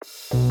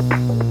Right,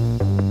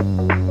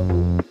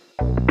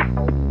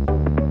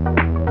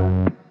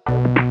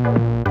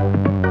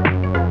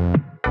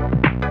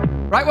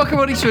 welcome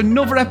everybody to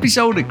another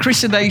episode of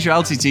Chris and Dave's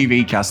Reality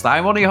TV Cast.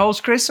 I'm one of your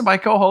hosts, Chris, and my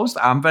co-host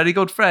and very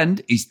good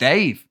friend is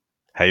Dave.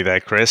 Hey there,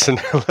 Chris, and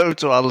hello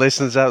to our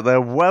listeners out there.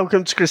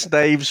 Welcome to Chris and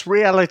Dave's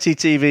Reality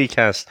TV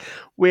Cast.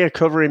 We are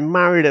covering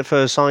Married at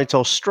First Sight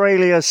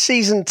Australia,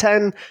 Season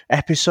 10,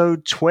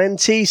 Episode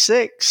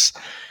 26.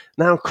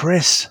 Now,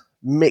 Chris,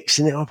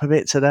 mixing it up a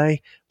bit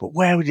today, but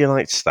where would you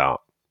like to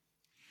start?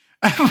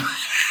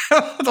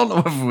 I don't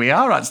know whether we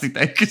are actually,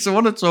 Dave, because I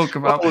want to talk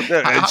about...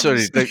 Sorry,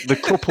 the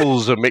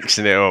couples are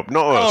mixing it up,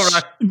 not us.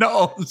 All right, not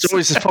us. It's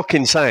always the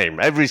fucking same,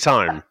 every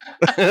time.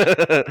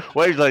 Where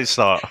would you like to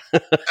start?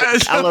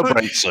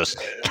 Calibrates us.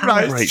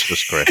 Calibrates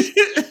us, Chris.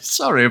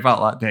 Sorry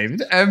about that,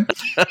 David.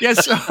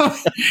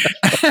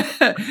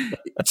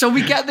 So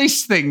we get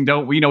this thing,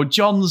 don't we? You know,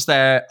 John's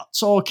there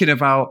talking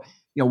about,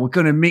 you know, we're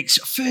going to mix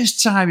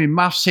first time in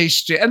maths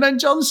history. And then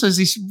John says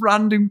this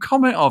random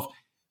comment of,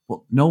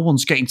 but no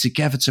one's getting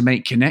together to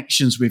make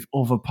connections with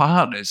other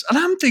partners. And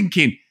I'm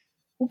thinking,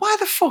 well, why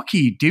the fuck are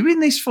you doing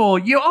this for?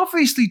 You're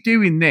obviously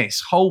doing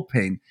this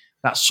hoping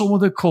that some of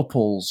the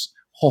couples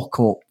hook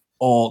up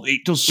or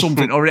it does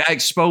something or it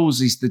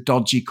exposes the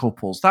dodgy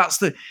couples. That's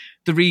the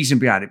reason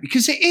behind it.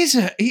 Because it is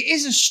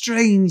a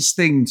strange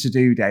thing to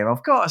do, Dave.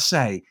 I've got to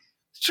say,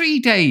 3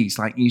 days,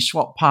 like you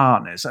swap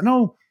partners. I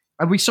know,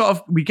 and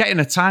we get in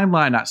a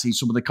timeline, actually,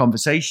 some of the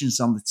conversations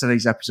on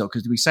today's episode,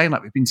 because we're saying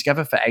like we've been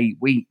together for 8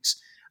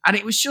 weeks. And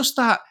it was just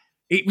that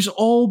it was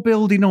all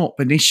building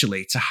up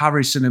initially to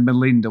Harrison and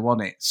Melinda,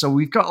 wasn't it? So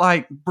we've got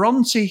like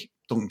Bronte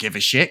doesn't give a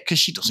shit because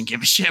she doesn't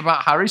give a shit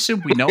about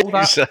Harrison. We know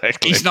that.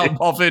 Exactly. He's not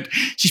bothered.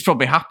 She's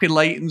probably happy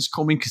Leighton's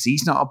coming because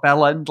he's not a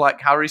bell end like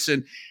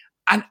Harrison.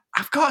 And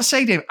I've got to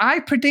say, Dave,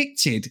 I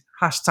predicted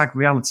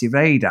 #reality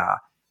radar,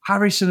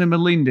 Harrison and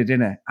Melinda,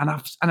 didn't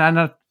I? And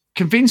I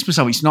convinced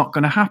myself it's not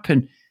going to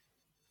happen.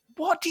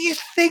 What do you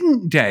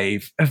think,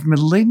 Dave, of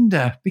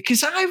Melinda?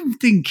 Because I'm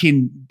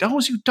thinking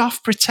those who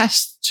doth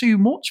protest too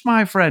much,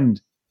 my friend.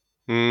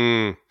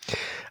 I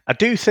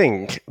do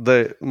think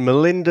that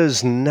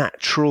Melinda's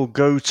natural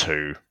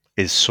go-to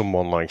is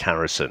someone like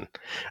Harrison.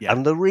 Yeah.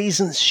 And the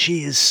reason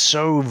she is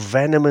so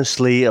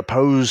venomously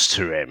opposed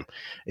to him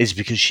is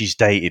because she's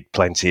dated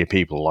plenty of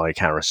people like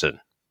Harrison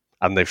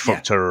and they've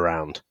fucked her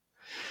around.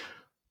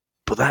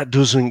 But that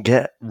doesn't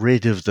get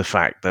rid of the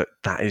fact that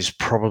that is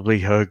probably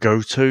her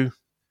go-to.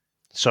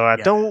 So I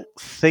don't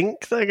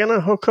think they're going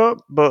to hook up,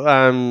 but,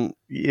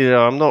 you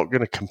know, I'm not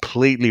going to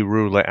completely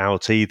rule it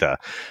out either.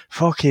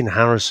 Fucking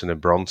Harrison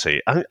and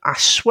Bronte. I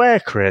swear,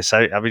 Chris,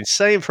 I've been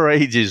saying for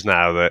ages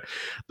now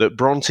that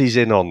Bronte's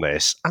in on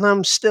this, and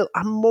I'm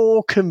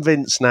more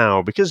convinced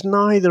now because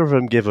neither of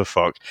them give a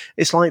fuck.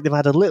 It's like they've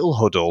had a little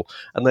huddle,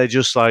 and they're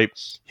just like,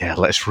 yeah,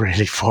 let's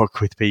really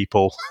fuck with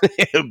people.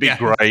 It'll be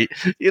great.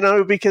 You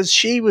know, because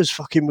she was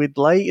fucking with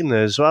Leighton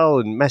as well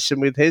and messing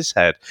with his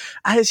head.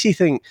 I actually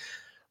think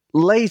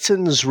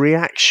Leighton's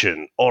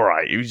reaction, all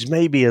right, it was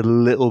maybe a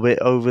little bit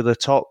over the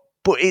top,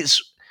 but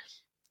it's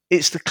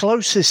the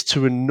closest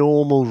to a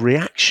normal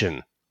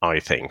reaction,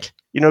 I think.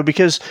 You know,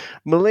 because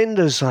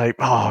Melinda's like,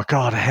 oh,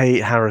 God, I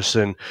hate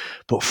Harrison,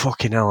 but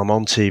fucking hell, I'm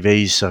on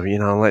TV, so, you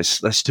know, let's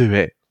do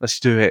it. Let's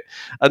do it.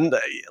 And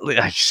like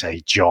I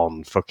say,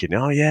 John, fucking,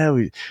 oh, yeah,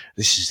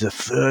 this is the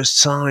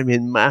first time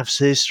in maths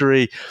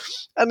history.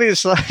 And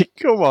it's like,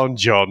 come on,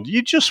 John,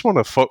 you just want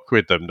to fuck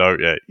with them, don't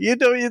you? You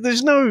know,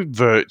 there's no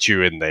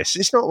virtue in this.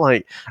 It's not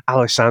like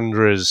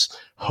Alessandra's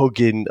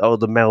hugging or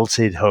the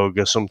melted hug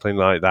or something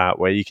like that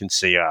where you can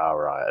see, all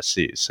right, I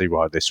see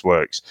why this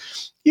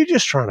works. You're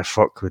just trying to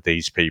fuck with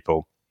these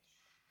people.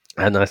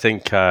 And I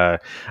think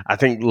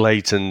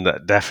Leighton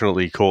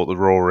definitely caught the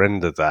raw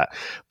end of that.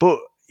 But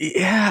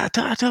yeah,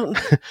 I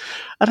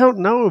don't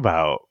know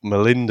about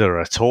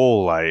Melinda at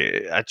all.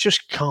 I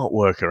just can't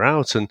work her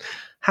out. And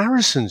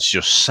Harrison's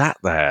just sat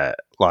there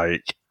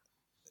like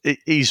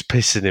he's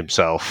pissing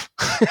himself.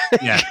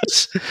 Yeah.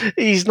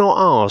 He's not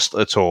arsed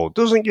at all.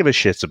 Doesn't give a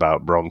shit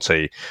about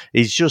Bronte.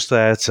 He's just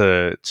there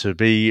to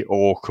be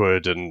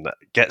awkward and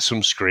get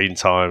some screen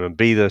time and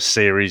be the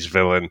series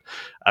villain.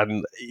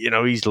 And, you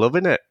know, he's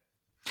loving it.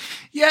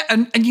 Yeah,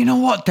 and you know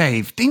what,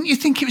 Dave? Didn't you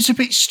think it was a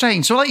bit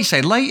strange? So like you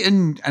say,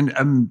 Leighton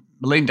and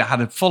Melinda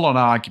had a full-on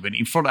argument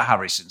in front of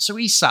Harrison. So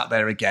he sat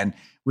there again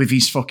with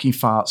his fucking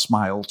fart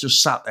smile,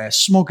 just sat there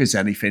smug as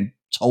anything,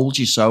 told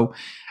you so.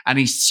 And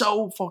he's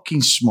so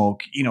fucking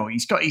smug. You know,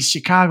 he's got his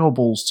Chicago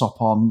Bulls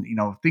top on, you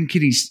know,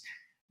 thinking he's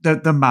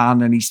the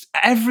man, and he's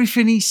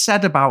everything he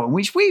said about him,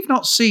 which we've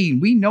not seen.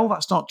 We know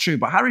that's not true,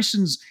 but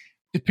Harrison's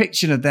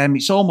depiction of them,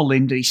 it's all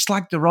Melinda. He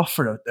slagged her off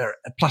for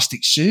a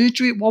plastic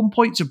surgery at one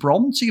point to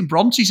Bronte, and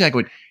Bronte's there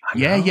going,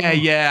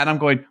 yeah. And I'm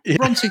going,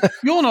 Bronte,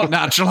 you're not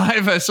natural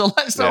either, so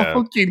let's not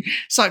fucking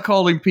start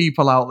calling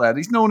people out there.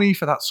 There's no need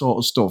for that sort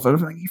of stuff. And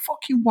I'm like, you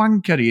fucking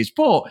wanker he is.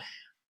 But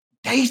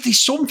there's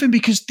something,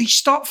 because they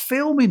stopped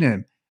filming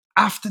him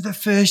after the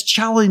first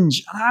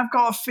challenge, and I've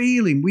got a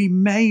feeling we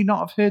may not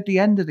have heard the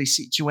end of this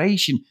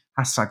situation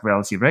Hashtag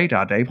reality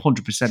radar, Dave,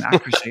 100%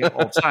 accuracy at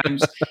all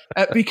times.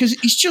 Because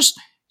it's just,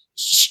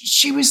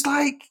 she was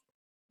like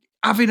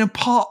having a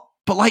pot,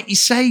 but like you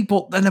say,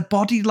 but then a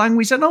body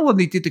language. I know when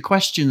they did the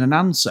question and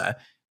answer,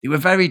 they were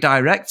very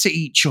direct to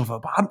each other,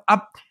 but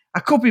I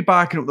could be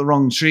barking up the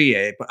wrong tree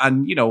here,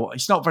 and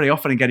it's not very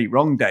often I get it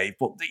wrong, Dave.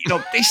 But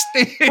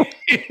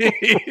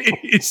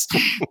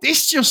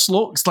this just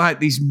looks like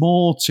there's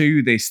more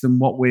to this than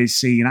what we're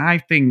seeing. I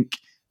think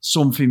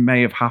something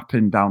may have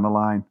happened down the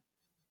line.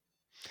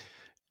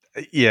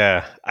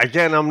 Yeah.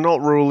 Again, I'm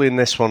not ruling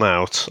this one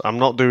out. I'm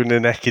not doing the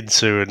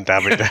Ekin-Su and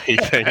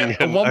Davide thing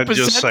and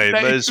just saying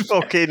there's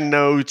fucking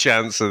no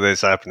chance of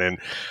this happening.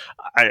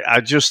 I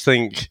just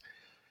think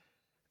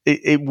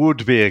it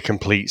would be a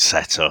complete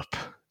setup.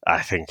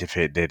 I think if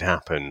it did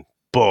happen,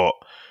 but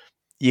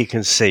you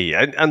can see,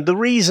 and the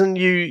reason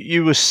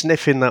you were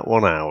sniffing that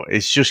one out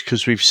is just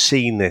because we've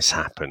seen this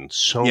happen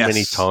so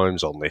many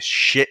times on this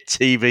shit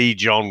TV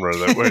genre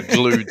that we're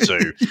glued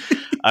to,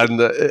 and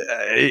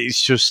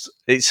it's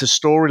a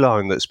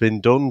storyline that's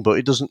been done, but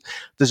it doesn't.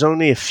 There's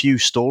only a few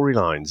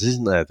storylines,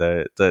 isn't there,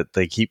 that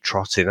they keep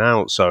trotting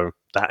out? So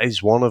that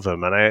is one of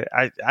them, and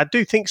I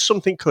do think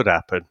something could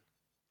happen,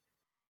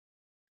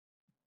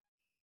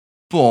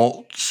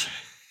 but.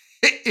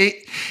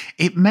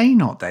 It may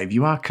not, Dave.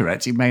 You are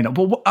correct. It may not.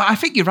 But I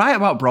think you're right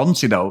about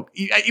Bronte, though.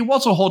 It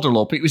was a huddle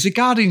up. It was the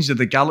Guardians of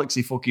the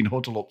Galaxy fucking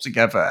huddle up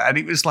together. And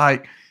it was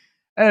like,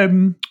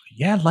 Leighton,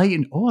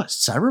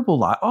 it's terrible.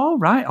 Like,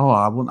 right.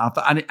 I wouldn't have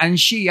that. And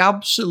she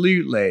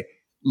absolutely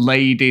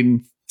laid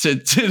in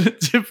to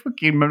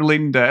fucking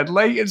Melinda. And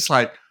Leighton's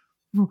like,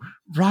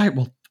 right,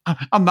 well,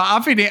 I'm not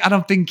having it. And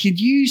I'm thinking,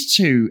 you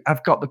two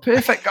have got the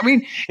perfect. I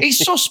mean, it's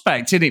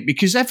suspect, isn't it?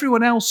 Because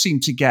everyone else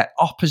seemed to get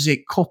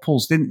opposite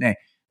couples, didn't they?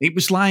 It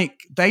was like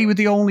they were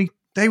the only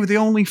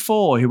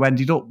four who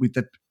ended up with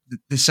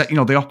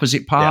the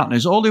opposite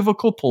partners. Yeah. All the other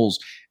couples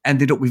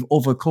ended up with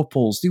other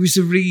couples. There was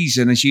a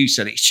reason, as you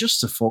said, it's just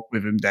to fuck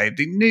with them, Dave.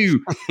 They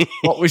knew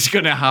what was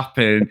going to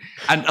happen.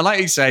 And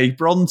like you say,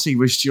 Bronte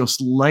was just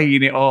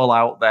laying it all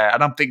out there.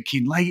 And I'm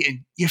thinking,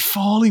 Leighton, you're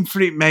falling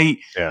for it, mate.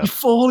 Yeah. You're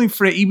falling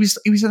for it. He was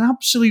an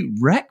absolute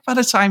wreck by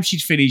the time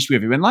she'd finished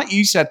with him. And like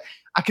you said,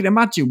 I can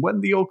imagine when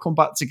they all come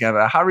back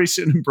together,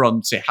 Harrison and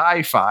Bronte,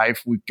 high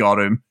five, we've got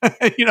him.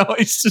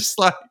 It's just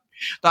like,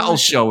 that'll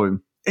show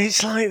him.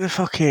 It's like the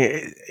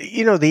fucking,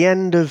 the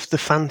end of the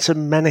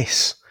Phantom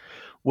Menace,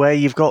 where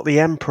you've got the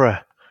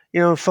Emperor,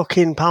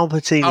 fucking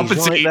Palpatine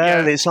is right there,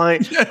 and it's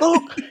like,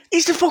 look,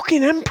 he's the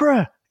fucking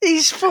Emperor.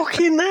 He's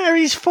fucking there.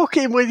 He's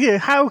fucking with you.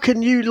 How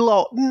can you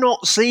lot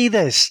not see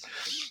this?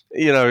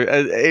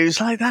 It was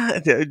like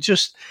that.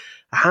 Just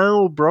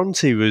how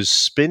Bronte was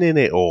spinning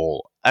it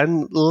all.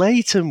 And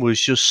Leighton was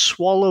just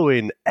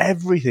swallowing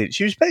everything.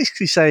 She was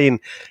basically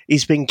saying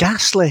he's been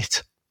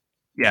gaslit.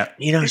 Yeah.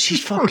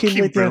 She's fucking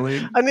with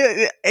you.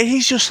 And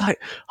he's just like,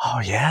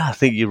 oh, yeah, I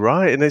think you're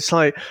right. And it's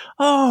like,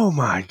 oh,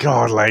 my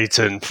God,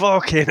 Leighton,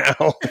 fucking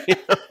hell.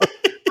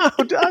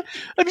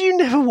 Have you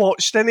never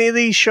watched any of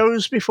these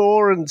shows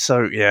before? And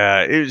so,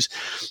 yeah,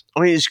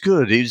 it's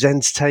good. It was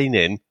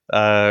entertaining.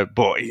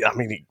 But,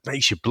 it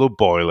makes your blood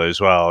boil as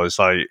well. It's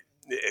like,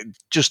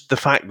 just the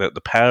fact that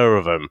the pair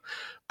of them,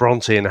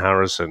 Bronte and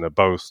Harrison, are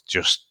both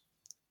just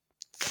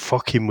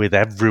fucking with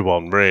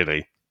everyone,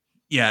 really.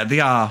 Yeah, they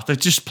are. They're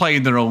just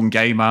playing their own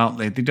game, aren't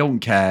they? They don't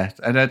care.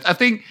 And I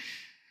think...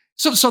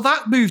 So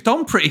that moved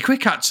on pretty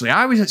quick, actually.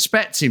 I was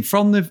expecting,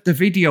 from the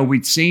video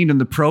we'd seen and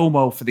the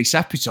promo for this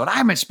episode,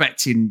 I'm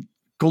expecting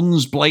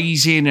guns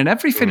blazing and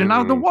everything. And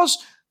now there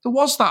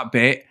was that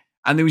bit,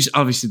 and there's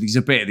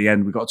a bit at the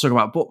end we've got to talk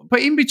about. But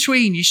in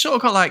between, you sort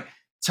of got like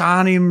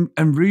Tani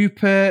and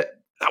Rupert.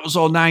 That was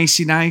all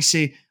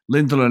nicey.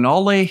 Lyndall and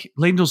Ollie.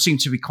 Lyndall seemed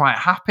to be quite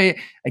happy.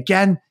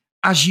 Again,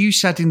 as you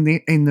said in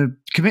the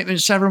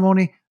commitment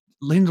ceremony,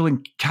 Lyndall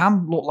and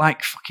Cam looked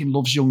like fucking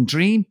Love's Young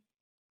Dream.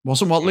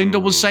 Wasn't what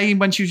Lyndall was saying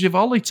when she was with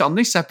Ollie on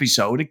this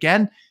episode.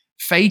 Again,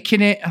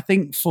 faking it, I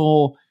think,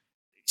 for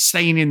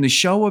staying in the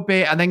show a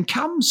bit. And then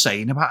Cam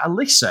saying about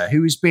Alyssa,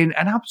 who has been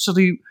an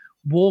absolute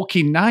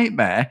walking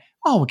nightmare.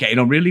 Oh, we're getting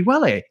on really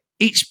well here.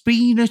 It's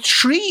been a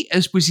treat,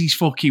 as was his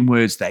fucking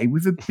words there,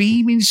 with a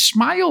beaming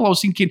smile. I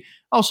was thinking,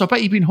 so I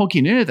bet you've been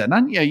hugging her then,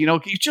 haven't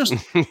you? He's just...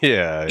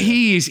 yeah.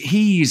 He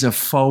is a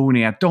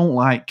phony. I don't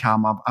like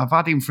Cam. I've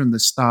had him from the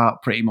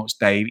start pretty much,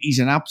 Dave. He's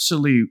an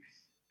absolute...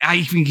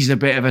 I think he's a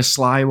bit of a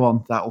sly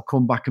one that'll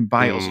come back and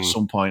bite us at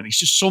some point. It's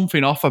just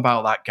something off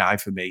about that guy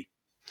for me.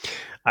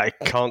 I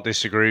can't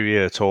disagree with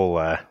you at all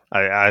there.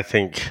 I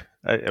think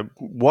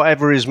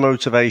whatever his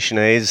motivation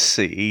is,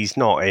 he's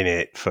not in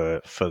it for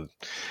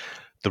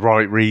the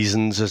right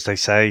reasons, as they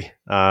say.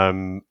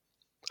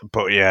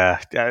 But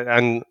yeah,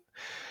 and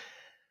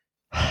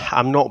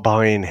I'm not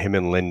buying him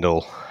and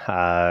Lyndall.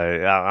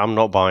 I'm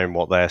not buying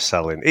what they're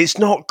selling. It's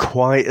not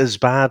quite as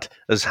bad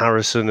as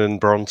Harrison and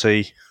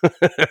Bronte,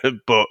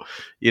 but,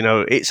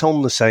 it's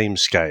on the same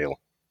scale.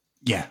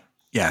 Yeah,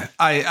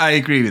 I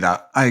agree with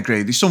that. I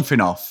agree. There's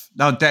something off.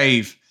 Now,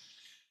 Dave,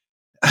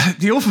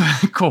 the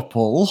other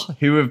couple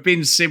who have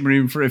been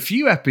simmering for a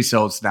few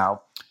episodes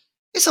now,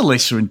 It's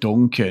Alyssa and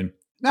Duncan.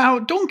 Now,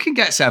 Duncan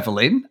gets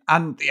Evelyn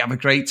and they have a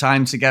great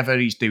time together.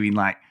 He's doing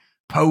like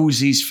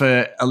poses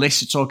for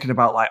Alyssa, talking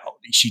about like, oh,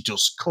 she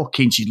does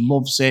cooking, she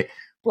loves it,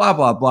 blah,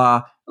 blah,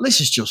 blah.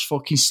 Alyssa's just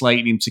fucking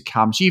slating him to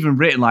camp. She even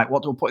written like,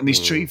 what do I put in this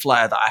truth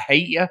letter that I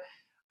hate you?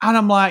 And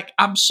I'm like,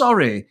 I'm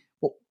sorry,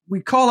 but we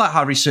call out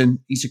Harrison,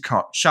 he's a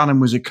cock. Shannon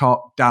was a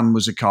cock, Dan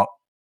was a cock.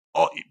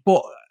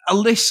 But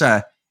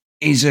Alyssa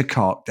is a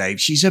cock,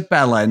 Dave. She's a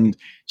bellend.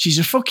 She's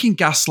a fucking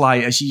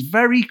gaslighter. She's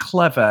very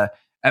clever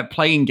at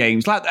playing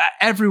games like that.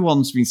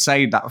 Everyone's been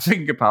saying that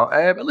thing about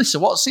Alyssa.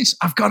 What's this?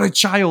 I've got a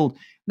child.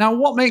 Now,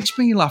 what makes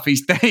me laugh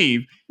is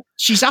Dave.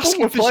 She's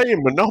asking for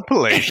playing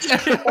Monopoly.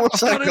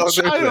 What's that got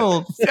a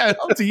child? Yeah,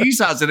 I have to use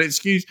that as an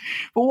excuse.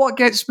 But what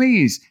gets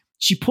me is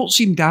she puts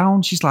him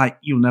down. She's like,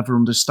 "You'll never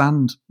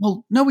understand."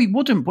 Well, no, he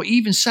wouldn't. But he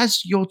even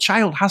says your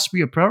child has to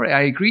be a priority.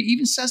 I agree. He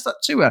even says that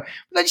to her.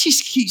 But then she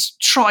keeps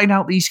trotting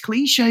out these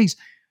cliches.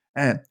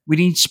 We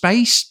need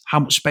space. How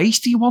much space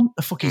do you want?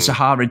 The fucking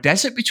Sahara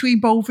Desert between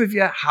both of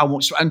you? How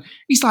much? And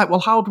he's like, well,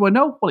 how do I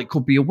know? Well, it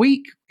could be a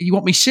week. You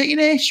want me sitting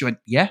here? She went,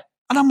 yeah.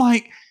 And I'm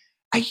like,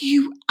 are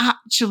you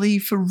actually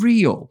for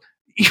real?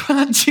 You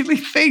actually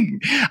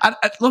think? And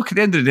look, at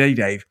the end of the day,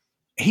 Dave,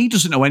 he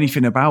doesn't know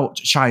anything about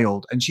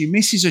child. And she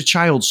misses her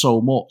child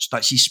so much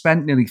that she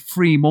spent nearly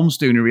 3 months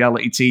doing a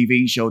reality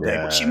TV show,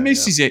 Dave. But she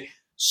misses it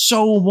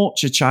so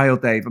much, a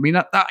child, Dave. I mean,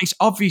 that is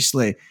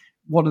obviously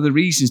one of the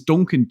reasons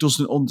Duncan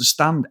doesn't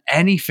understand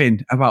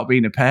anything about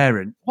being a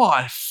parent.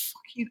 What a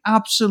fucking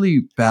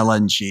absolute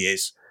bellend she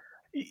is.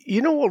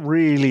 You know what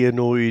really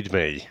annoyed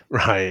me,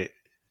 right?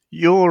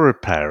 You're a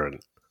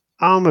parent.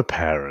 I'm a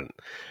parent.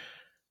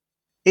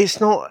 It's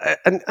not,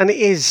 and it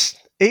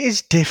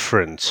is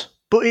different,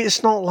 but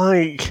it's not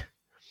like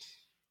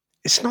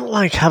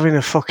having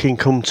a fucking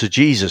come to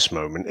Jesus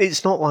moment.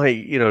 It's not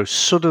like,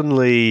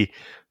 suddenly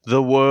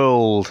the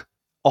world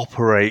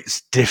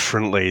operates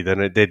differently than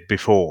it did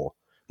before.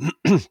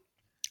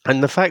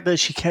 And the fact that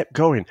she kept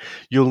going,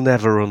 you'll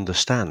never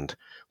understand.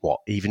 What,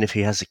 even if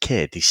he has a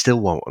kid, he still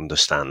won't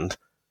understand,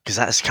 because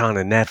that's kind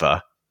of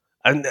never.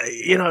 And,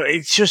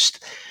 it's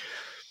just,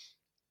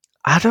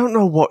 I don't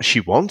know what she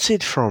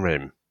wanted from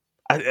him.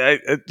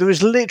 There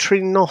was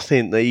literally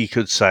nothing that he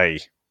could say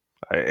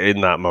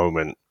in that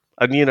moment.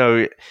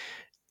 And,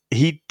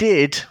 he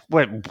did,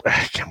 well,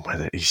 again,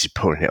 whether he's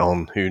putting it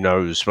on, who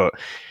knows, but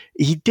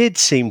he did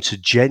seem to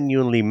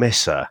genuinely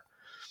miss her.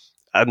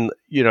 And,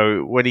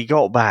 when he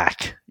got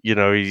back,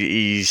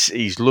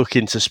 he's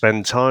looking to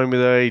spend time with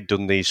her. He'd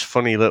done these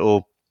funny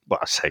little,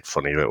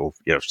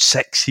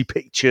 sexy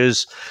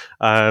pictures.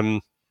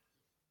 But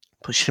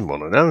she didn't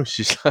want to know.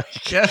 She's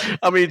like,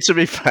 I mean, to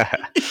be fair,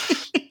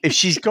 if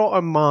she's got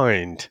a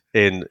mind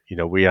in,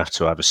 we have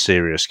to have a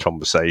serious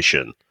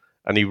conversation,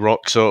 and he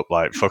rocks up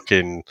like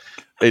fucking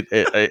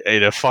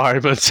in a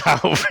fireman's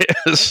outfit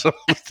or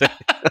something.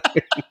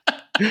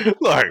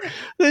 Like,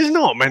 there's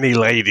not many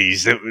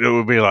ladies that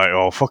would be like,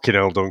 oh, fucking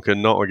hell,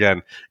 Duncan, not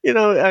again.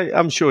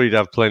 I'm sure he'd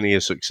have plenty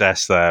of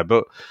success there,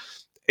 but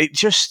it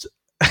just,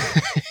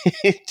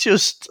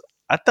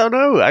 I don't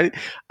know.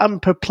 I'm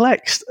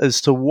perplexed as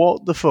to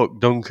what the fuck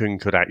Duncan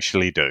could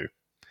actually do.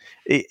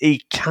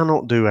 He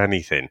cannot do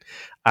anything.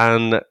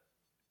 And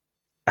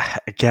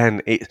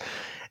again,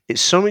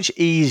 it's so much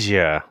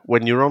easier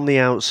when you're on the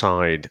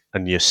outside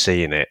and you're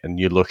seeing it and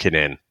you're looking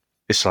in.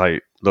 It's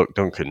like, look,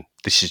 Duncan,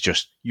 this is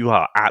just, you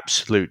are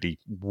absolutely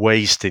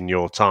wasting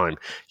your time.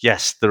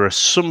 Yes, there are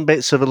some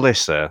bits of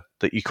Alyssa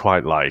that you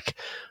quite like,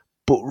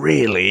 but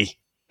really,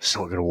 it's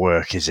not going to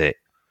work, is it?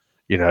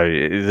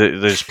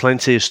 There's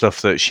plenty of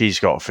stuff that she's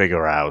got to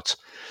figure out.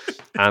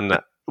 And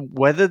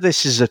whether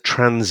this is a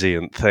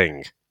transient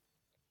thing,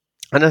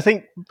 and I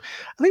think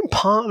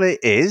part of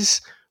it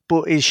is,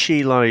 but is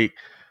she like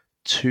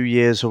 2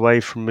 years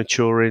away from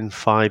maturing,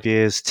 5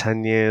 years,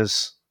 10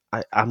 years?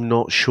 I'm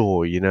not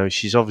sure.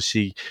 She's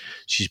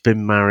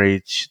been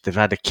married. They've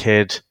had a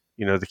kid.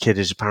 The kid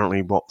is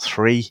apparently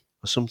 3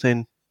 or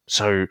something.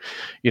 So,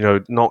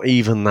 not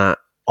even that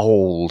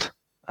old,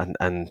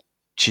 and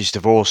she's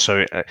divorced.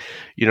 So,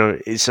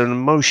 it's an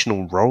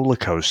emotional roller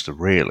coaster,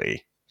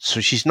 really. So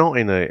she's not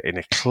in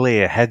a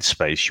clear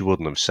headspace. She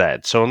wouldn't have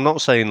said. So I'm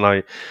not saying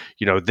like,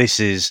 this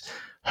is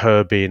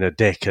her being a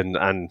dick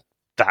and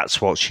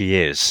that's what she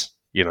is.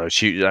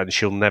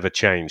 She'll never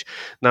change.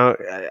 Now,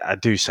 I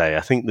do say,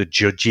 I think the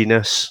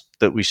judginess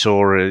that we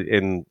saw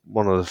in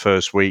one of the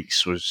first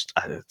weeks was,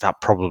 that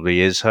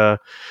probably is her.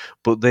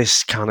 But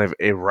this kind of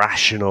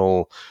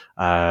irrational,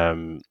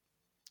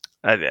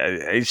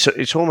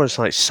 it's almost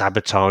like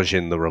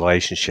sabotaging the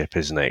relationship,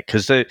 isn't it?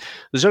 Because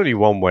there's only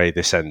one way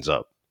this ends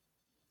up.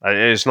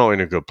 It's not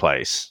in a good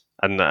place.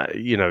 And,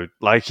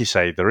 like you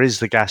say, there is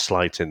the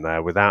gaslighting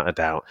there, without a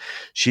doubt.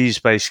 She's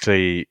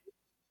basically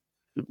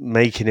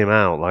making him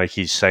out like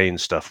he's saying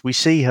stuff. We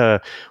see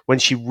her when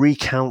she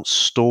recounts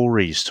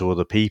stories to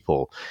other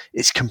people.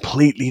 It's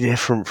completely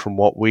different from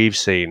what we've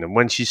seen. And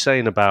when she's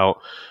saying about,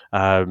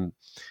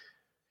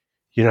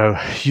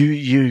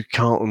 you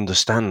can't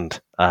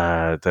understand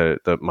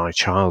that my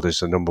child is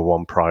the number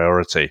one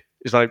priority.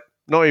 It's like,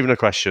 not even a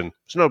question.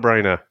 It's a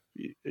no-brainer.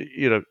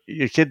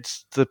 your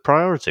kid's the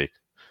priority.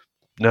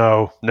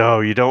 No,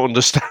 you don't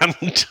understand.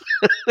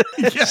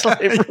 It's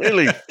like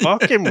really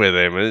fucking with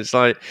him. And it's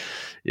like,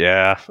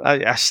 yeah,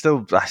 I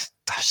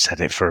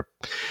said it for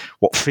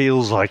what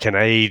feels like an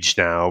age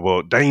now,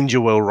 but danger,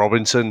 Will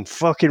Robinson,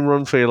 fucking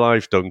run for your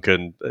life,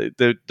 Duncan.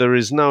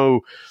 There's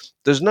no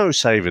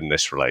saving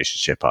this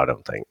relationship, I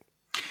don't think.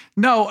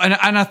 No, and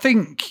I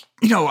think,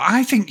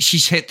 I think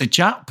she's hit the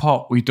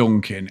jackpot with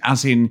Duncan,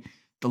 as in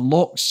the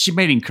looks. She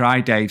made him cry,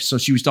 Dave, so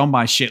she was on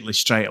my shit list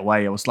straight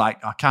away. I was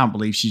like, I can't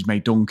believe she's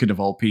made Duncan, of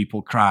all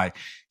people, cry.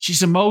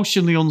 She's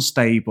emotionally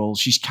unstable.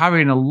 She's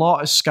carrying a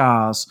lot of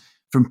scars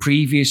from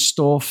previous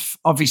stuff.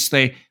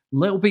 Obviously, a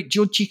little bit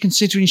judgy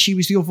considering she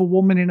was the other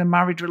woman in a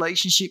married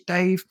relationship,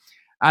 Dave.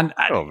 And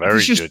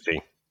very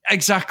judgy.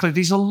 Exactly.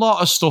 There's a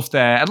lot of stuff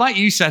there. And like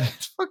you said,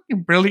 it's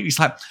fucking brilliant. He's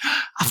like,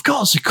 I've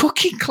got us a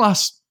cooking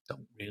class.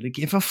 Don't really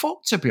give a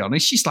fuck, to be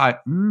honest. She's like,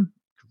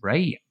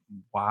 great.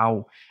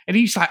 Wow. And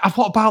he's like,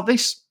 what about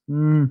this?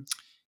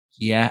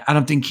 Yeah. And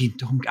I'm thinking,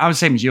 I was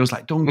saying as you, I was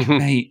like, Duncan,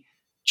 mate,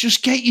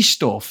 just get your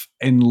stuff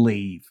and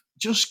leave.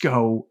 Just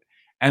go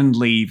and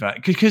leave her.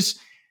 Because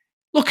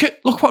look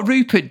what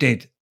Rupert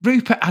did.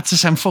 Rupert had to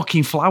send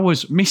fucking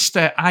flowers.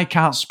 Mr. I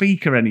can't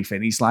speak or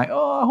anything. He's like,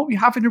 I hope you're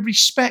having a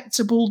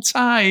respectable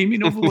time.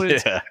 In other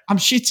words, I'm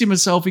shitting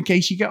myself in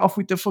case you get off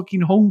with the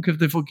fucking hunk of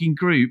the fucking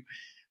group.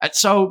 And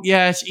so,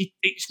 yes,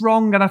 it's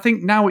wrong. And I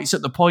think now it's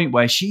at the point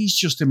where she's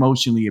just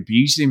emotionally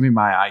abusing him in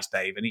my eyes,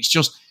 Dave. And it's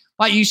just,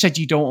 like you said,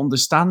 you don't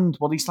understand.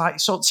 Well, he's like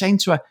sort of saying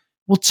to her,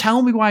 well,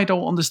 tell me why I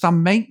don't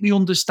understand. Make me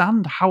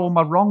understand. How am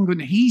I wrong?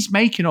 And he's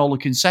making all the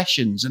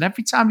concessions. And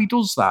every time he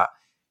does that,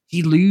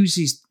 he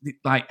loses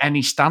like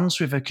any stance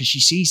with her because she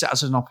sees it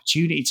as an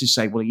opportunity to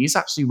say, well, he is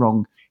actually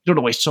wrong. You don't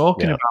know what he's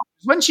talking about.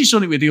 When she's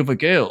done it with the other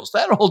girls,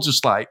 they're all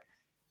just like,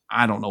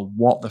 I don't know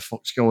what the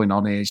fuck's going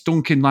on here. Is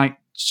Duncan like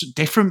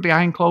different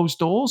behind closed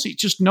doors?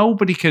 It's just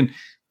nobody can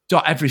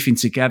dot everything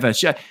together.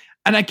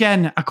 And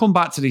again, I come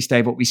back to this,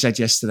 Dave, what we said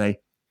yesterday.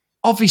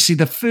 Obviously,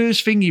 the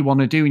first thing you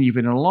want to do when you've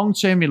been in a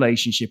long-term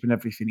relationship and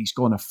everything is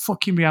go on a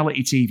fucking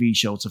reality TV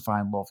show to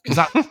find love, because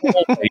that's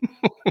always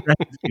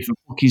for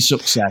fucking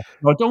success.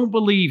 I don't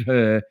believe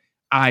her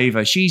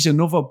either. She's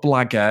another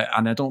blagger,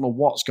 and I don't know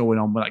what's going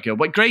on with that girl.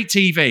 But great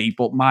TV,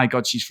 but my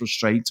God, she's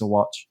frustrating to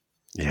watch.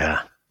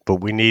 Yeah, but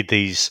we need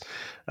these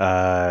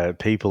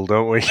people,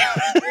 don't we,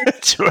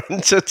 to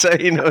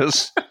entertain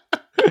us.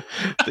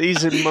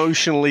 These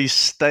emotionally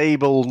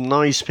stable,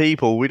 nice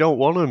people, we don't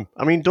want them.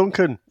 I mean,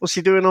 Duncan, what's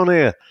he doing on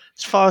here?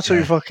 It's far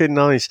too fucking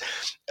nice.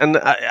 And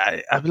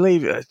I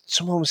believe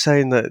someone was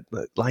saying that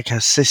like her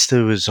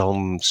sister was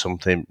on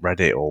something,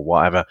 Reddit or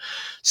whatever,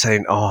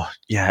 saying, oh,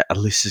 yeah,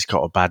 Alyssa's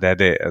got a bad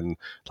edit and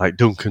like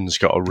Duncan's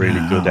got a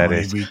really good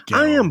edit.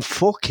 I am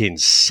fucking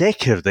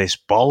sick of this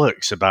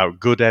bollocks about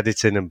good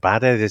editing and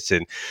bad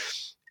editing.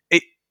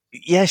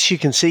 Yes, you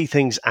can see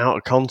things out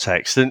of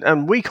context.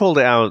 And we called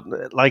it out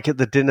like at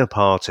the dinner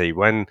party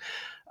when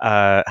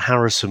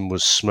Harrison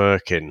was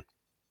smirking.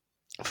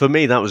 For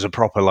me, that was a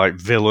proper like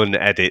villain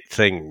edit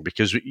thing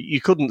because you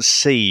couldn't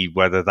see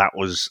whether that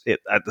was it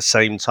at the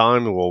same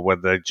time or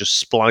whether they just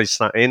spliced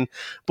that in.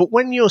 But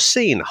when you're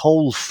seeing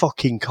whole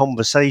fucking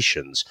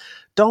conversations,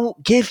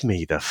 don't give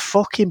me the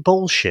fucking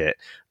bullshit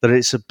that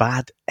it's a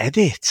bad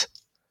edit.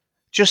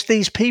 Just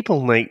these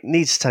people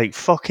need to take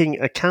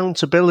fucking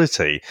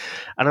accountability.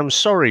 And I'm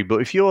sorry, but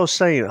if you're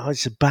saying,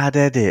 it's a bad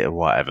edit or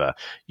whatever,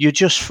 you're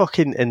just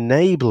fucking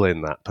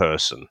enabling that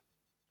person.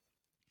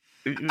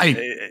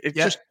 It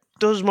just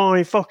does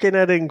my fucking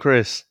head in,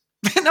 Chris.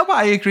 No, but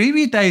I agree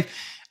with you, Dave.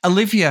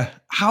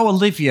 How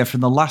Olivia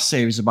from the last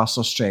series of Mass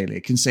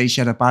Australia can say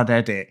she had a bad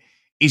edit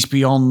is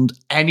beyond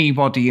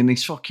anybody in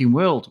this fucking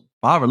world.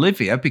 Bar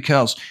Olivia,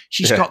 because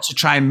she's got to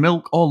try and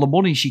milk all the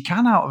money she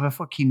can out of her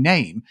fucking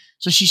name.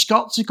 So she's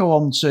got to go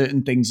on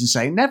certain things and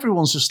say, and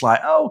everyone's just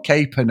like,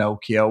 okay,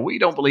 Pinocchio, we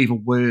don't believe a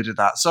word of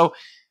that. So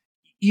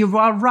you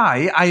are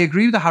right. I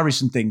agree with the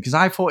Harrison thing because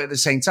I thought at the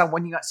same time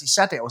when you actually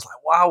said it, I was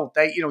like, wow,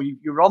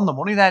 you're on the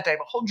money there, Dave,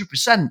 100%.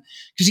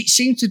 Because it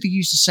seemed to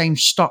use the same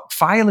stock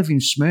file of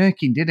him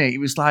smirking, didn't it? It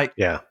was like,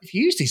 you've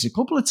used this a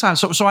couple of times.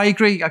 So I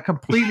agree. I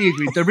completely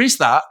agree. There is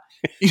that.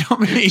 You know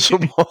what I mean?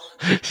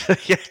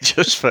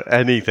 Just for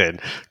anything.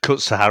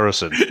 Cuts to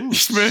Harrison.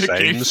 Smirking.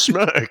 Same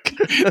smirk.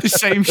 The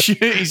same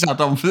shirt he's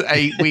had on for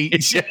 8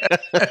 weeks.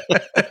 But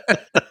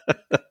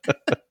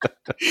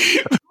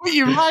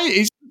you're right.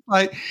 It's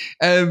like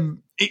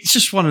it's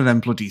just one of them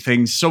bloody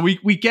things. So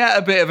we get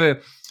a bit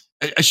of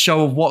a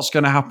show of what's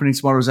going to happen in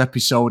tomorrow's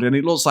episode, and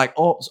it looks like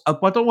I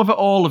don't know if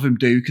all of them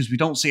do because we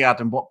don't see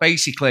Adam, but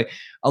basically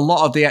a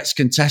lot of the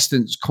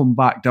ex-contestants come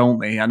back, don't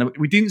they? And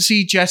we didn't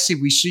see Jessie,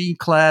 we see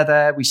Claire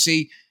there, we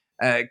see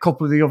a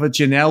couple of the other,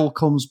 Janelle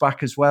comes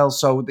back as well,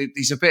 so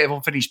there's a bit of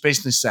unfinished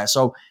business there.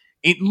 So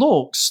it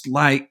looks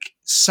like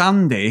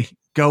Sandy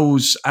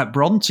goes at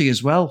Bronte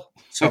as well.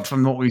 So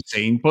from what we've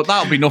seen, but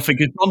that'll be nothing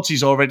because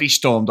Bronte's already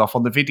stormed off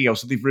on the video,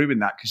 so they've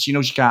ruined that because she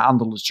knows she can't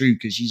handle the truth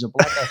because she's a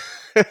blagger.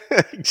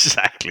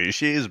 Exactly,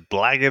 she is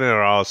blagging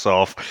her ass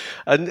off,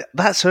 and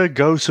that's her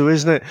go-to,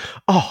 isn't it?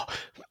 Oh,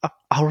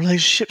 our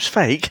relationship's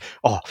fake.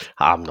 Oh,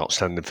 I'm not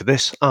standing for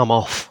this. I'm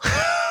off.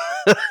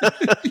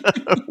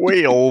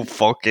 We all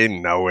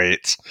fucking know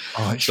it.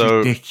 Oh, it's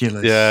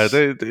ridiculous. Yeah,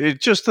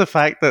 it's just the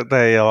fact that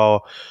they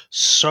are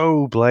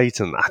so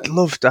blatant.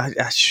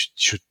 I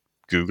should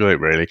Google it,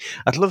 really.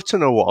 I'd love to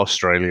know what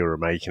Australia are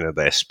making of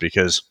this,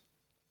 because,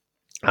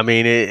 I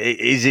mean,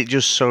 is it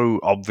just so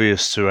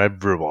obvious to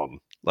everyone,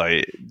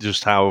 like,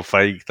 just how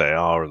fake they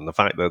are, and the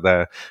fact that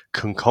they're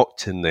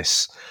concocting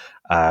this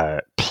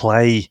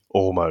play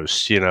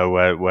almost,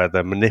 where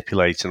they're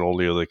manipulating all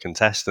the other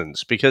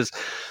contestants? Because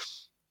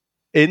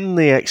in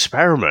the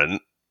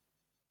experiment,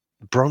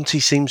 Bronte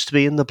seems to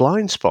be in the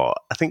blind spot.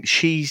 I think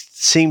she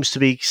seems to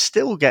be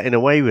still getting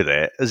away with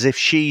it, as if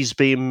she's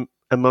being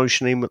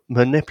emotionally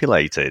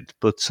manipulated.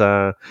 But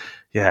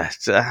yeah,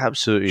 it's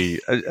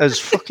absolutely as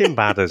fucking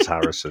bad as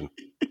Harrison.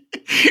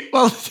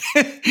 Well,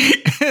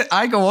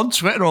 I go on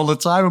Twitter all the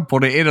time and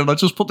put it in, and I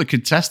just put the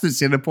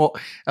contestants in and put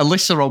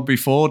Alyssa on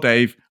before,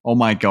 Dave. Oh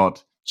my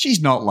God,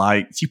 she's not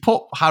liked. You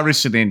put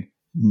Harrison in,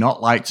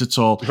 not liked at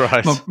all.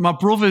 Right. My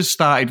brother's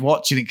started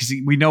watching it because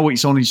we know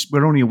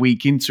we're only a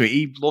week into it.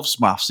 He loves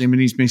maths, him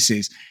and his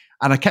missus.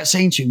 And I kept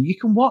saying to him, you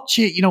can watch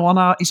it, he's on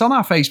our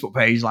Facebook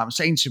page. Like I'm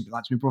saying to him,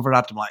 like to my brother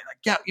Adam, like,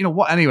 yeah, you know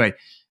what? Anyway,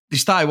 they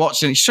started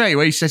watching it straight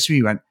away. He said to me,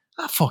 he went,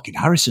 that fucking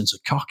Harrison's a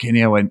cock,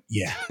 innit? I went,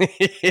 yeah.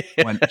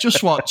 I went,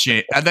 just watch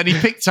it. And then he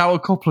picked out a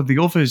couple of the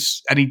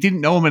others, and he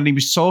didn't know them, and he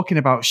was talking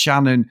about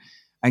Shannon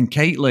and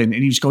Caitlin, and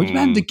he was going,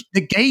 man,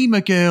 the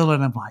gamer girl.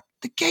 And I'm like,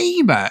 the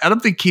gamer? And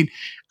I'm thinking,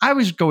 I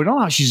was going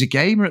on, she's a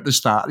gamer at the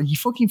start, and you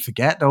fucking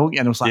forget, don't you?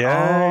 And I was like,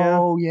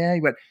 yeah.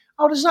 He went,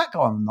 how does that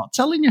go on? I'm not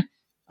telling you.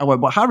 I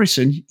went, well,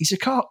 Harrison, he's a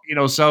cock,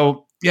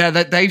 so yeah,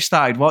 Dave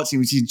started watching,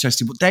 which is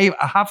interesting. But Dave,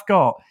 I have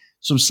got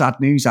some sad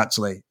news,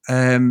 actually.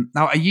 Now,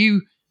 are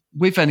you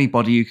with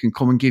anybody who can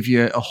come and give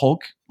you a hug,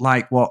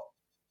 like what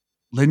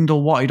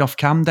Lyndall wanted off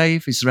cam,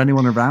 Dave? Is there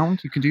anyone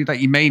around who can do that?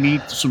 You may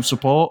need some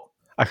support.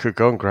 I could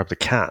go and grab the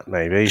cat,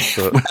 maybe.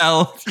 But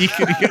well, you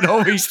can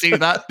always do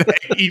that,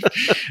 Dave.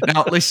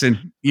 Now,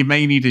 listen, you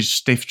may need a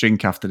stiff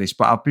drink after this,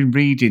 but I've been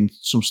reading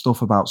some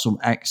stuff about some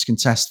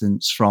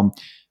ex-contestants from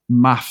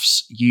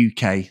Maths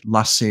UK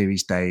last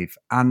series, Dave.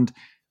 And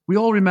we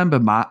all remember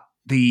Matt,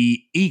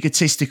 the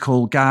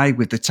egotistical guy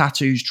with the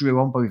tattoos drew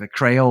on by the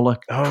Crayola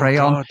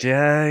crayon. God,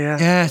 yeah.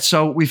 Yeah,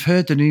 so we've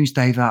heard the news,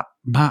 Dave, that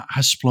Matt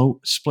has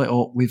split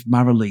up with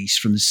Maralise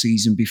from the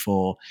season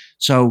before.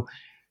 So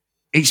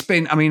it's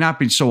been, I've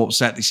been so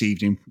upset this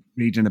evening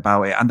reading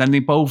about it. And then they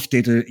both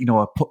did a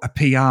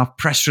PR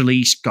press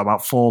release, got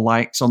about 4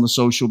 likes on the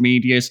social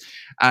medias.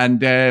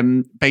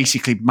 And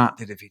basically Matt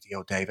did a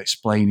video, Dave,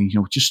 explaining,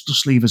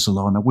 just leave us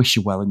alone. I wish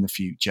you well in the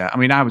future.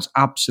 I was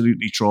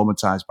absolutely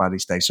traumatized by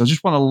this, Dave. So I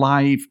just want a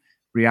live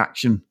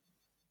reaction.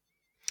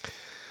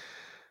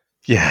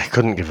 Yeah,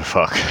 couldn't give a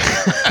fuck.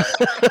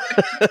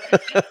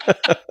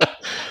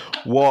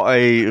 What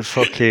a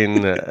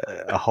fucking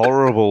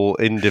horrible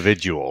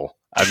individual.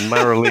 And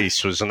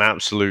Maralise was an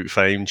absolute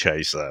fame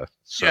chaser.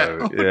 So,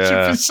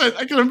 yeah. 100%.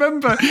 I can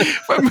remember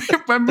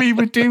when we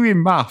were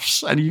doing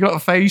Maths and you got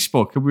a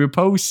Facebook and we were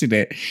posting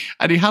it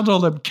and he had all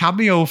them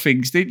cameo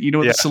things, didn't you?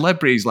 The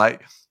celebrities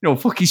like,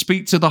 fucking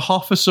speak to the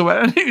Hoff or something.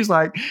 And it was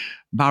like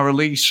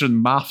Maralise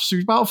from Maths. It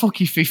was about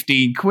fucking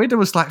 15 quid. I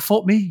was like,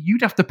 fuck me,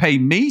 you'd have to pay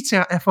me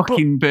to a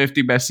fucking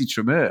birthday message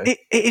from her.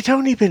 It had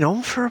only been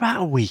on for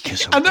about a week or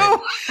something. I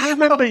know. I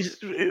remember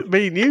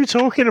me and you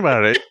talking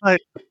about it.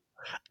 Like,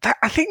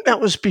 I think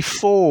that was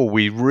before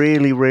we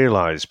really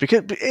realised,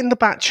 because in The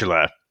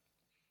Bachelor,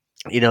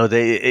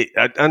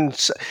 and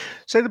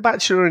say The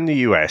Bachelor in the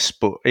US,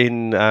 but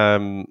in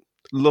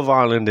Love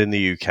Island in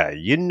the UK,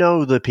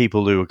 the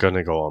people who are going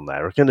to go on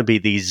there are going to be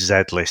these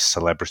Z-list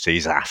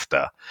celebrities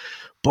after.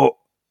 But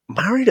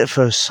Married at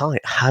First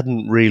Sight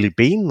hadn't really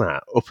been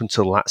that up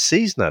until that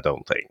season, I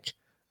don't think.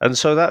 And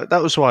so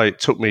that was why it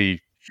took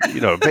me,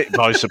 a bit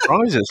by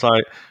surprise. It's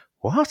like,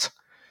 what?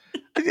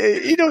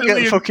 You don't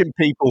get fucking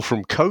people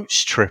from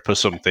Coach Trip or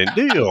something,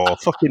 do you? Or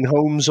fucking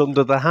Homes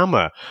Under the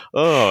Hammer.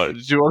 Oh, do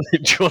you want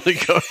to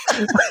go?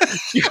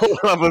 You want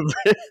to have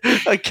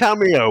a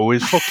cameo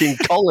with fucking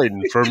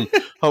Colin from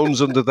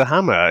Homes Under the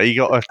Hammer? He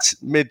got a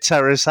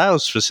mid-terrace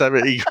house for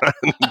 70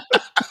 grand.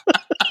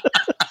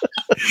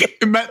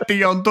 We met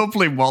Dion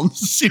Dublin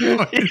once.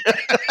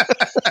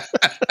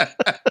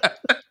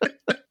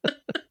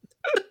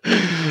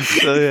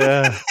 So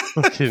yeah,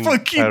 fucking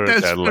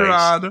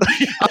desperado,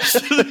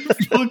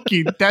 absolute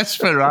fucking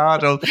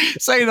desperado.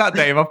 Say that,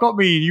 Dave. I've got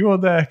me and you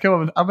on there. Come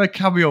on, have a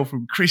cameo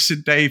from Chris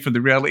and Dave from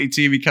the reality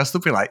TV cast.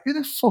 They'll be like, who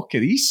the fuck are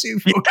these two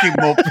fucking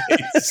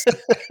muppets?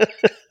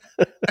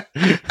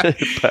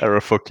 Pair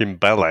of fucking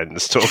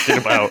bellends talking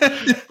about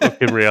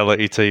fucking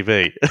reality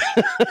TV.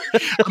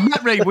 I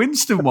met Ray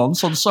Winston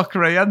once on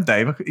Soccer AM,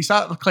 Dave. Is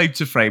that the claim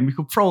to fame? We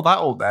could throw that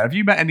up there. Have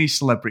you met any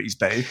celebrities,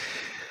 Dave?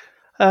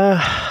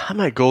 I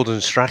met Gordon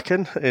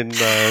Strachan in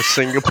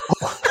Singapore.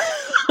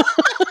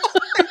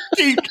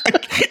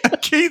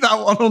 Keep that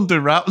one under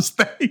wraps,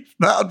 Dave.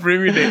 That'd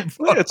ruin it.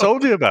 I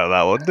told you about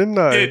that one, didn't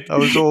I? I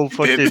was all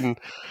fucking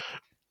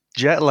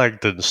jet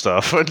lagged and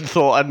stuff and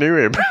thought I knew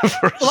him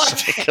for a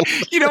second.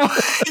 You know,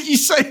 you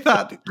say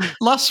that.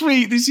 Last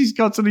week, this is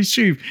God's honest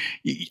truth.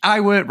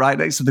 I work right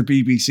next to the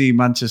BBC in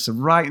Manchester,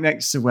 right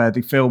next to where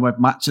they film a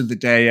match of the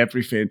day,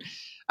 everything.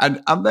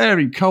 And I'm there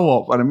in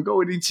co-op and I'm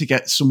going in to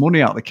get some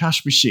money out of the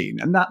cash machine.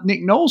 And that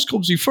Nick Knowles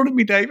comes in front of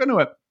me, Dave, and I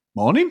went,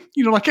 morning.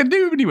 You know, like I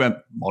do. And he went,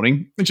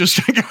 morning. And just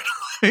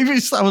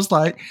I was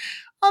like,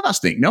 oh,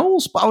 that's Nick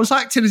Knowles. But I was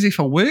acting as if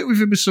I worked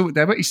with him or something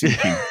there. But he's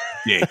thinking,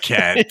 yeah,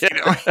 Ken. You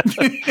know?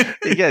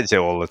 He gets it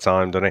all the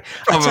time, doesn't he?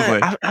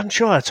 Probably. I'm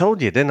sure I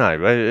told you, didn't I?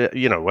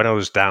 You know, when I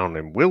was down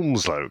in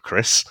Wilmslow,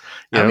 Chris,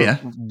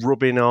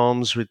 rubbing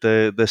arms with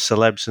the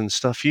celebs and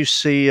stuff, you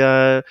see,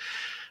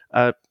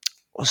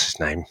 what's his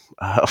name?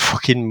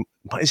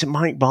 Is it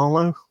Mike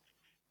Barlow?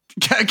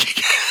 Ken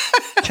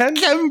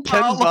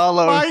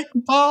Barlow. Mike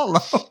Barlow.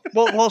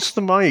 What's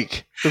the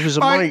Mike? There was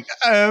a Mike.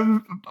 He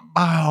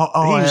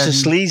was a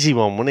sleazy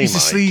one, wasn't he? He's a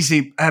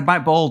sleazy.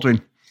 Mike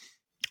Baldwin.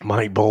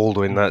 Mike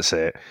Baldwin, that's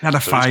it. Had a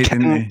fight,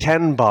 didn't he?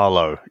 Ken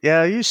Barlow.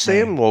 Yeah, you see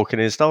him walking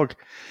his dog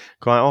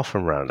quite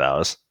often around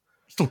ours.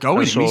 Still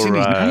going. He's in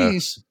his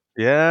knees.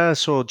 Yeah, I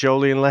saw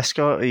Jolien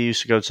Lescott. He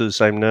used to go to the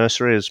same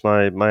nursery as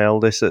my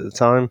eldest at the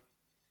time.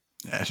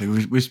 Yeah, so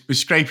we're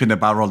scraping the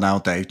barrel now,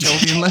 Dave.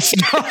 Jolien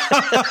Lescott.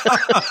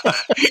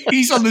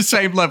 He's on the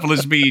same level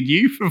as me and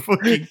you for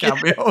fucking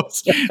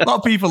cameos. A lot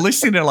of people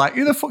listening are like,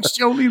 who the fuck's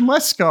Jolien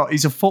Lescott?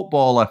 He's a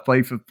footballer,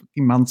 played for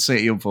fucking Man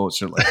City,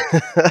 unfortunately.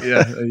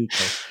 Yeah, there you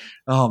go.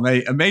 Oh,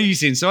 mate,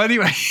 amazing. So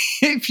anyway,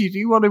 if you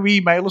do want to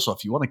email us or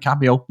if you want a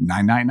cameo,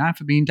 $9.99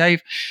 for me and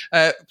Dave,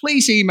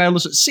 please email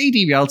us at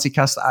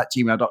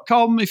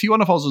cdrealitycast@gmail.com. If you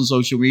want to follow us on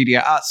social media,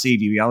 at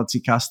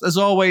cdrealitycast. As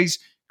always,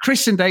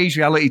 Chris and Dave's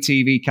Reality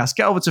TV Cast.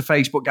 Get over to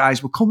Facebook,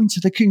 guys. We're coming to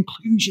the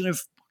conclusion of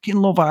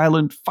fucking Love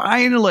Island,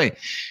 finally.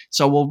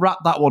 So we'll wrap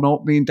that one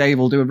up. Me and Dave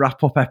will do a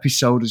wrap-up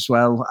episode as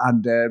well.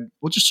 And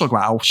we'll just talk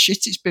about how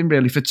shit it's been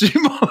really for 2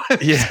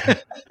 months. Yeah.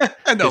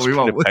 I know it's we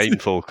been won't. a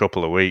painful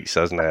couple of weeks,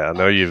 hasn't it? I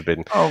know you've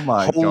been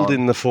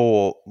holding the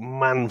fort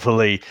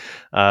manfully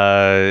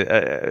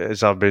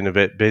as I've been a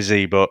bit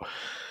busy. But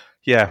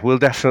yeah, we'll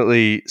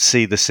definitely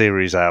see the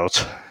series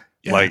out.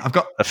 Yeah, like I've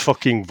got a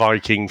fucking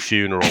Viking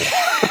funeral.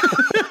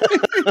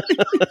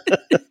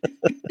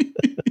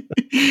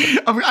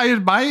 I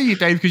admire you,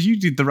 Dave, because you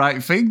did the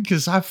right thing.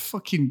 Because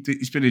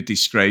it's been a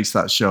disgrace,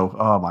 that show.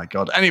 Oh my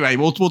god. Anyway,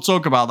 we'll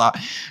talk about that.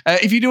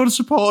 If you do want to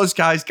support us,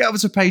 guys, get over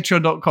to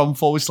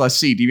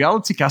patreon.com/CD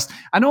RealityCast.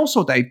 And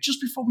also, Dave, just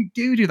before we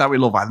do that with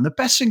Love Island, the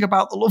best thing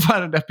about the Love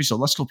Island episode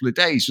last couple of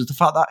days was the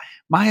fact that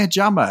Maya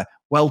Jama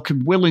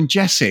welcomed Will and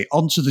Jesse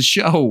onto the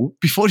show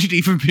before he'd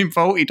even been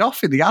voted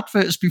off in the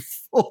adverts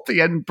before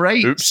the end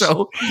break. Oops.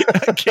 So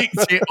that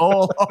kicked it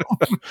all off.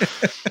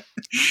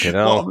 You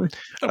know,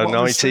 and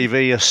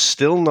ITV are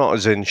still not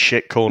as in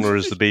shit corner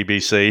as the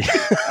BBC.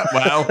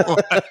 Well,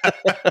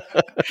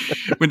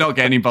 we're not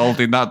getting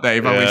involved in that,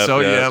 Dave, are we? So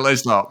yeah,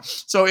 let's not.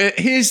 So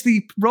here's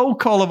the roll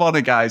call of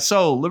honour, guys.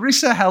 So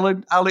Larissa,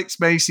 Helen, Alex,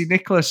 Macy,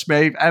 Nicholas,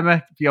 Maeve,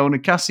 Emma, Fiona,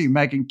 Cassie,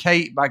 Megan,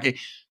 Kate, Maggie,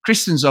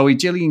 Kristen, Zoe,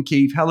 Gillian,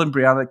 Keith, Helen,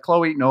 Brianna,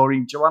 Chloe,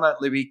 Noreen, Joanna,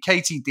 Libby,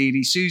 Katie, Dee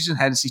Dee, Susan,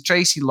 Hennessy,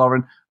 Tracy,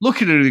 Lauren,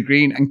 Looking at the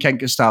Green, and Ken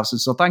Gustafsson.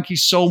 So thank you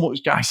so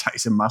much, guys. That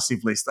is a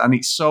massive list, and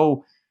it's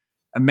so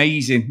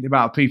amazing the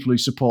amount of people who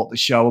support the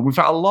show. And we've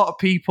had a lot of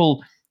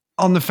people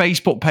on the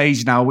Facebook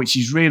page now, which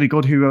is really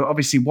good, who are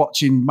obviously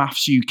watching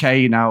Maths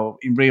UK now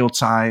in real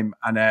time.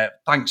 And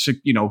thanks for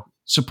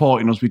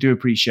supporting us. We do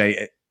appreciate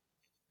it.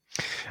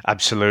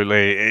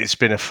 Absolutely. It's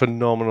been a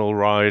phenomenal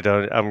ride.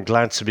 I'm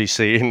glad to be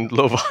seeing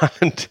Love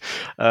Island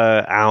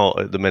out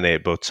at the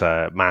minute, but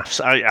Maths,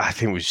 I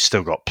think we've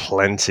still got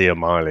plenty of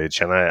mileage,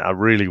 and I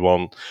really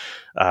want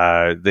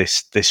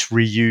this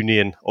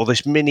reunion, or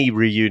this mini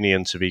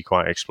reunion, to be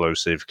quite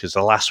explosive, because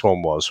the last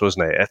one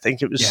wasn't it? I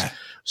think it was,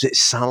 was it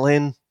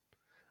Salin?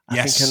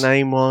 I think her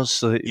name was,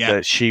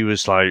 that she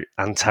was like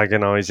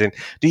antagonizing.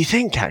 Do you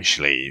think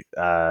actually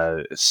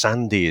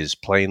Sandy is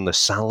playing the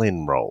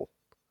Salin role?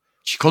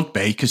 She could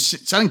be, because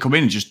Salin come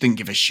in and just didn't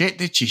give a shit,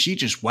 did she? She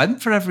just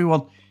went for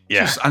everyone.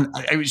 Yeah. And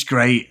it was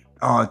great.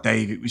 Oh,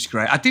 Dave, it was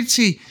great. I did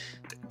see,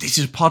 this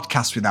is a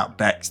podcast without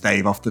Bex,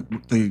 Dave, off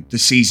the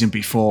season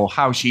before,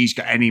 how she's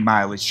got any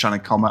mileage trying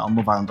to comment on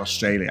Love Island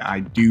Australia.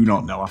 I do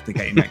not know after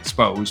getting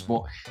exposed,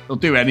 but they'll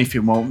do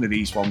anything, won't they,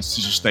 these ones,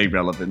 to just stay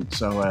relevant.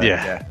 So,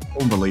 yeah,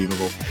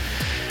 unbelievable.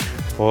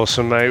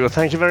 Awesome, mate. Well,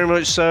 thank you very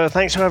much, sir.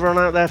 Thanks to everyone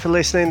out there for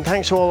listening.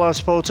 Thanks to all our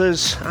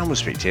supporters, and we'll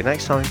speak to you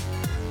next time.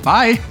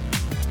 Bye.